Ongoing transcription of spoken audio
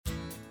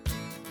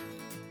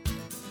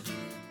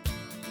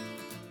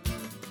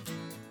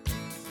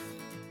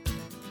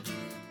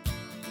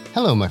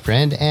Hello, my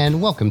friend,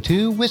 and welcome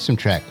to Wisdom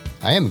Trek.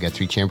 I am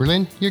Guthrie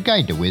Chamberlain, your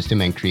guide to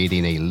wisdom and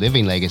creating a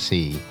living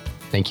legacy.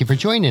 Thank you for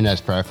joining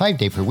us for our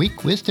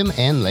 5-day-per-week Wisdom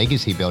and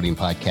Legacy Building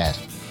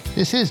podcast.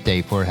 This is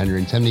day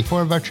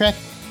 474 of our trek,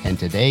 and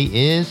today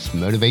is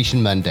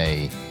Motivation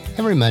Monday.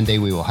 Every Monday,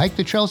 we will hike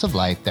the trails of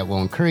life that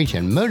will encourage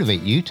and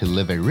motivate you to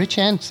live a rich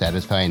and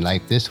satisfying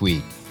life this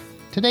week.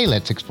 Today,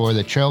 let's explore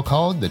the trail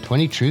called The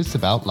 20 Truths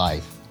About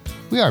Life.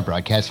 We are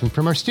broadcasting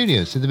from our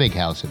studios at the Big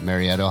House at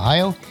Marietta,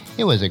 Ohio.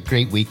 It was a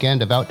great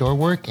weekend of outdoor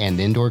work and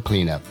indoor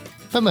cleanup.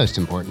 But most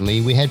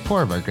importantly, we had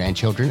 4 of our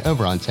grandchildren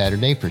over on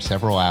Saturday for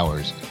several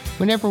hours.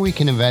 Whenever we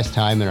can invest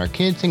time in our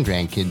kids and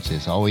grandkids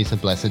is always a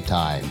blessed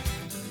time.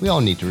 We all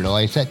need to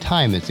realize that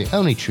time is the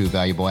only true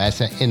valuable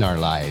asset in our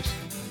lives.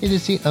 It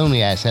is the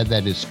only asset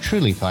that is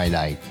truly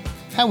finite.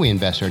 How we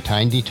invest our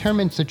time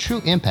determines the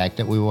true impact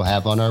that we will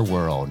have on our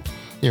world.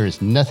 There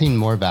is nothing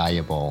more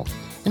valuable.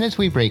 And as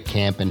we break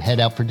camp and head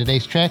out for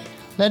today's trek,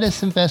 let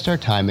us invest our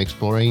time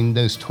exploring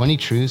those 20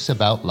 truths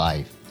about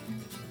life.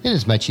 It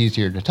is much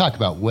easier to talk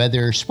about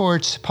weather,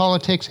 sports,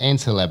 politics, and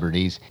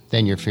celebrities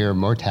than your fear of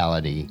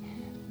mortality.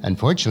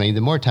 Unfortunately, the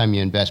more time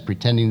you invest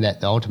pretending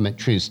that the ultimate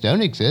truths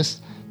don't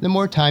exist, the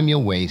more time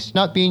you'll waste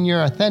not being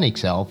your authentic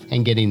self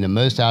and getting the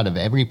most out of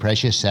every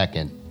precious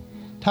second.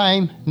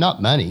 Time,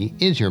 not money,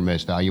 is your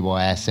most valuable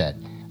asset.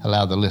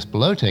 Allow the list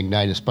below to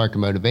ignite a spark of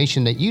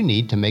motivation that you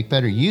need to make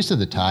better use of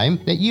the time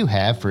that you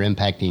have for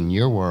impacting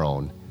your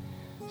world.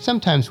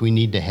 Sometimes we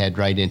need to head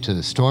right into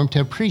the storm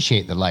to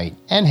appreciate the light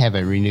and have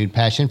a renewed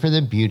passion for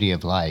the beauty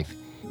of life.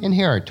 And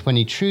here are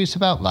 20 truths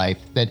about life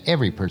that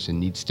every person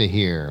needs to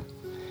hear.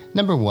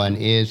 Number 1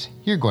 is,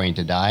 you're going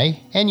to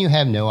die, and you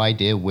have no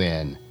idea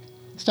when.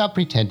 Stop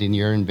pretending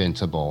you're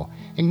invincible.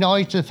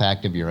 Acknowledge the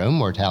fact of your own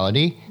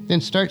mortality, then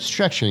start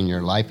structuring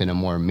your life in a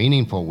more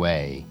meaningful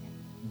way.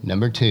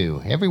 Number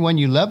 2, everyone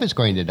you love is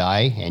going to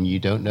die, and you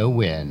don't know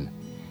when.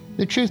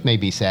 The truth may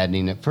be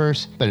saddening at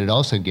first, but it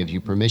also gives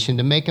you permission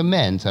to make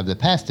amends of the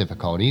past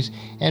difficulties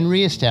and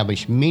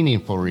reestablish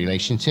meaningful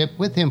relationship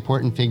with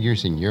important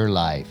figures in your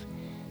life.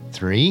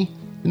 3,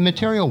 the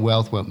material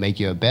wealth won't make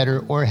you a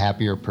better or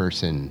happier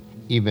person.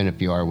 Even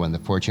if you are one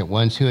of the fortunate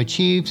ones who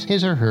achieves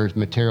his or her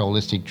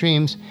materialistic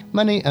dreams,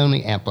 money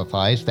only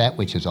amplifies that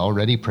which is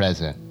already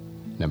present.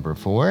 Number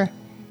 4,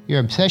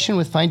 your obsession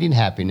with finding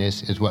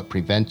happiness is what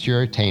prevents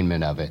your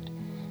attainment of it.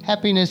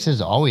 Happiness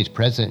is always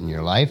present in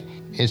your life.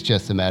 It's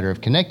just a matter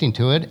of connecting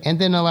to it and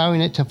then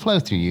allowing it to flow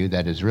through you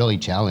that is really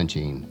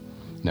challenging.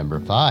 Number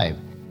 5,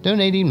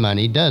 donating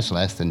money does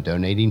less than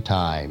donating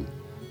time.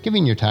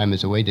 Giving your time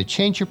is a way to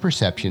change your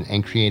perception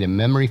and create a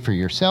memory for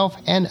yourself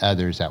and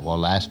others that will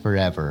last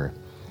forever.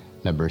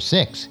 Number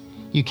 6,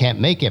 you can't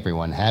make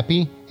everyone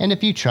happy, and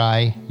if you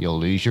try, you'll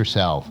lose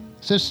yourself.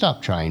 So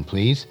stop trying,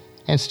 please,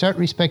 and start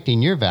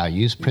respecting your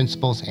values,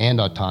 principles, and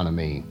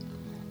autonomy.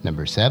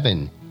 Number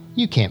 7,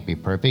 you can't be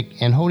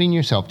perfect, and holding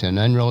yourself to an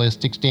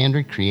unrealistic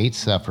standard creates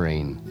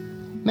suffering.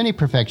 Many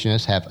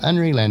perfectionists have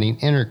unrelenting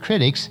inner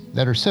critics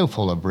that are so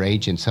full of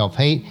rage and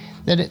self-hate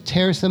that it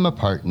tears them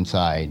apart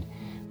inside.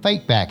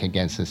 Fight back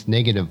against this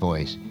negative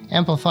voice,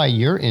 amplify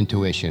your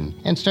intuition,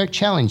 and start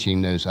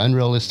challenging those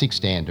unrealistic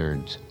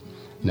standards.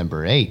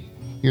 Number 8,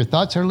 your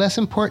thoughts are less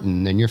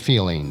important than your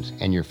feelings,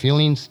 and your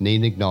feelings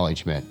need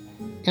acknowledgement.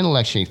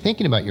 Intellectually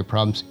thinking about your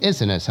problems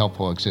isn't as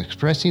helpful as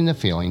expressing the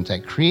feelings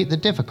that create the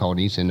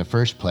difficulties in the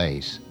first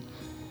place.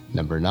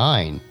 Number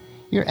 9,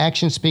 your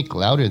actions speak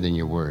louder than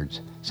your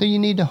words, so you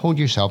need to hold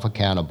yourself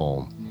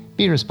accountable.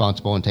 Be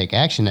responsible and take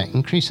action that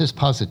increases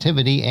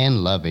positivity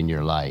and love in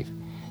your life.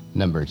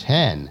 Number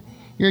 10,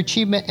 your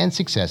achievement and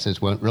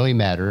successes won't really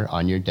matter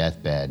on your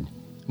deathbed.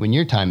 When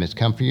your time has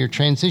come for your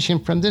transition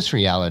from this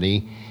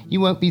reality,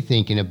 you won't be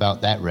thinking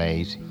about that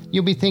raise.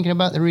 You'll be thinking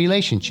about the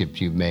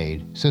relationships you've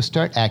made, so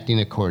start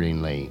acting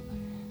accordingly.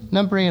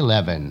 Number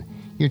 11,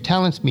 your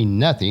talents mean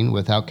nothing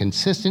without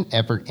consistent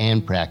effort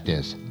and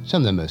practice.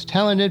 Some of the most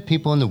talented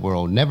people in the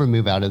world never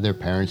move out of their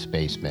parents'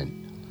 basement.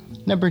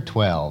 Number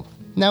 12,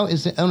 now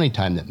is the only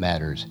time that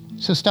matters,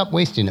 so stop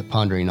wasting it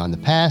pondering on the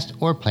past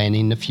or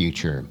planning the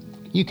future.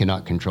 You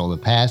cannot control the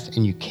past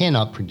and you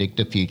cannot predict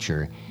the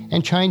future,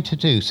 and trying to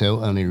do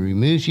so only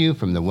removes you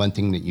from the one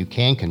thing that you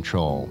can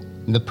control,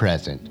 the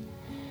present.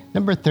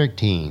 Number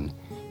 13,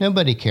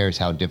 nobody cares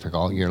how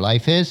difficult your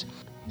life is,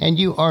 and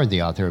you are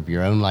the author of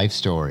your own life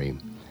story.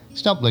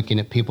 Stop looking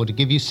at people to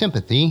give you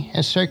sympathy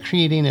and start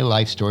creating a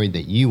life story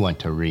that you want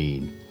to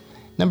read.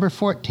 Number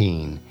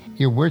 14,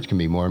 your words can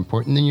be more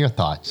important than your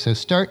thoughts, so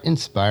start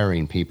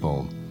inspiring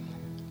people.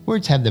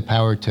 Words have the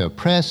power to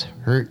oppress,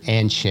 hurt,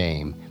 and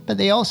shame, but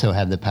they also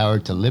have the power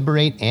to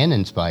liberate and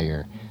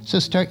inspire, so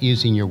start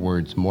using your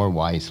words more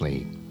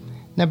wisely.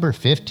 Number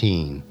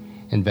 15,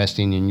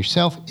 investing in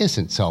yourself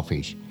isn't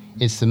selfish.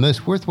 It's the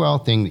most worthwhile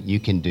thing that you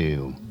can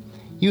do.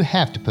 You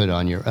have to put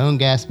on your own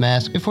gas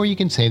mask before you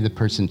can save the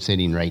person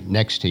sitting right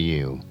next to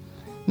you.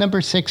 Number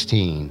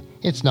 16,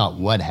 it's not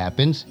what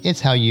happens, it's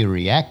how you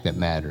react that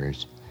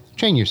matters.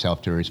 Train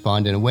yourself to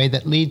respond in a way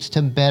that leads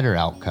to better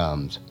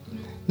outcomes.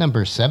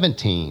 Number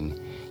 17,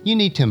 you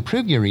need to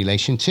improve your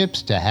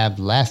relationships to have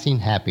lasting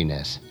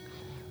happiness.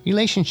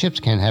 Relationships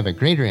can have a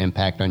greater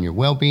impact on your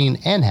well-being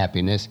and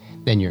happiness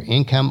than your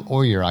income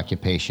or your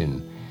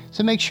occupation.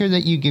 So make sure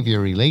that you give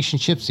your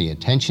relationships the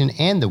attention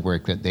and the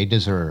work that they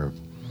deserve.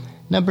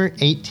 Number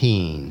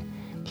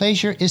 18.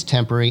 Pleasure is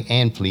temporary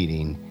and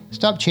fleeting.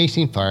 Stop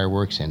chasing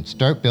fireworks and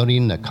start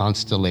building the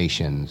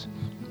constellations.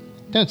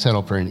 Don't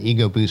settle for an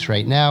ego boost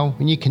right now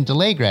when you can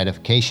delay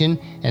gratification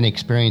and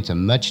experience a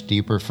much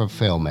deeper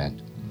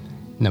fulfillment.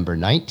 Number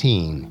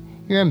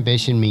 19. Your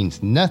ambition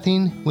means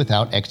nothing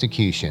without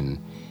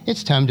execution.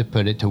 It's time to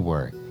put it to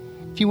work.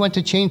 If you want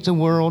to change the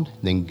world,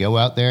 then go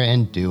out there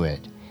and do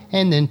it.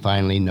 And then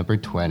finally, number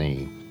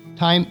 20.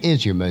 Time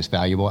is your most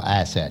valuable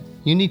asset.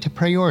 You need to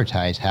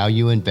prioritize how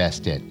you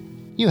invest it.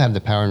 You have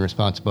the power and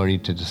responsibility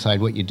to decide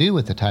what you do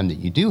with the time that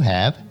you do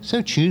have,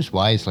 so choose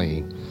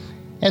wisely.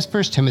 As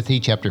 1 Timothy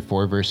chapter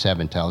 4, verse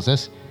 7 tells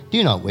us,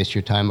 do not waste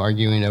your time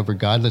arguing over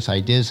godless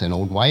ideas and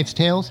old wives'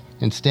 tales.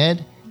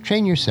 Instead,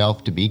 train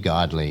yourself to be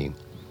godly.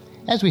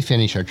 As we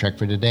finish our trek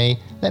for today,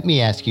 let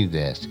me ask you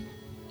this.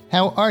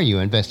 How are you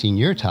investing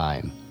your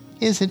time?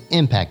 Is it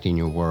impacting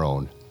your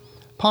world?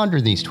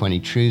 Ponder these 20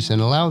 truths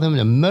and allow them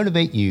to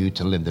motivate you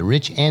to live the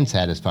rich and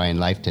satisfying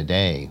life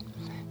today.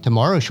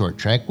 Tomorrow's short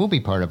trek will be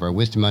part of our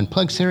Wisdom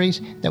Unplugged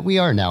series that we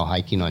are now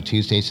hiking on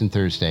Tuesdays and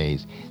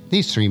Thursdays.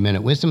 These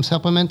 3-minute wisdom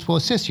supplements will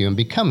assist you in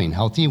becoming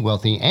healthy,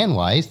 wealthy, and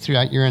wise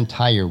throughout your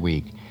entire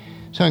week.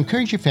 So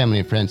encourage your family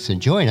and friends to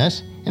join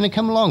us and to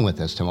come along with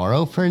us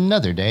tomorrow for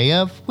another day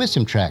of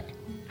Wisdom Trek,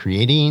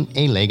 creating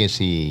a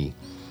legacy.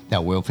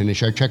 That will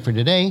finish our trek for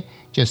today.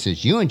 Just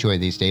as you enjoy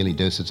these daily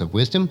doses of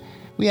wisdom,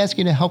 we ask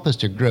you to help us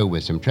to grow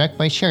Wisdom Trek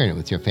by sharing it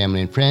with your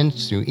family and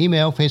friends through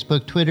email,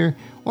 Facebook, Twitter,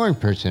 or in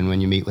person when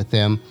you meet with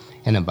them,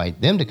 and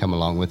invite them to come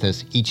along with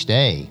us each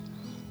day.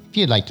 If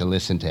you'd like to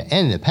listen to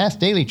any of the past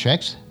daily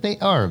treks, they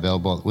are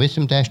available at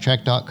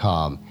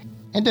wisdom-trek.com.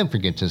 And don't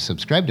forget to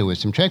subscribe to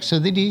Wisdom Trek so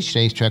that each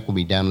day's trek will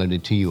be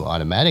downloaded to you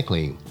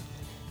automatically.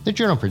 The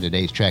journal for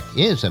today's trek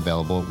is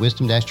available at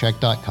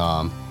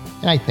wisdom-trek.com,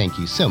 and I thank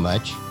you so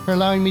much for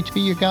allowing me to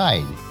be your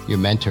guide, your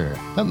mentor,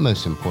 but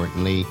most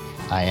importantly,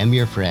 I am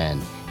your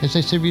friend as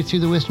I serve you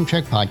through the Wisdom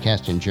Trek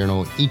podcast and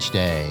journal each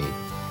day.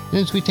 And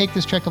as we take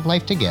this trek of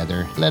life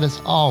together, let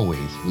us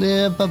always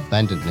live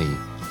abundantly,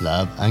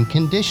 love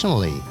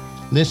unconditionally,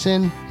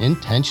 listen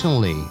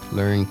intentionally,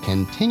 learn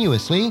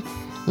continuously,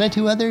 lend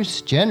to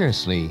others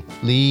generously,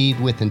 lead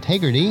with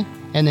integrity,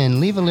 and then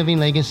leave a living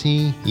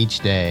legacy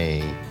each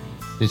day.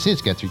 This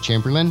is Guthrie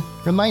Chamberlain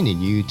reminding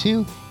you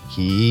to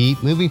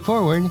keep moving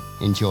forward,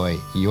 enjoy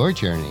your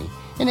journey,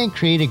 and then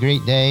create a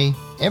great day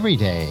every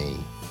day.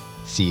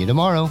 See you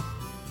tomorrow.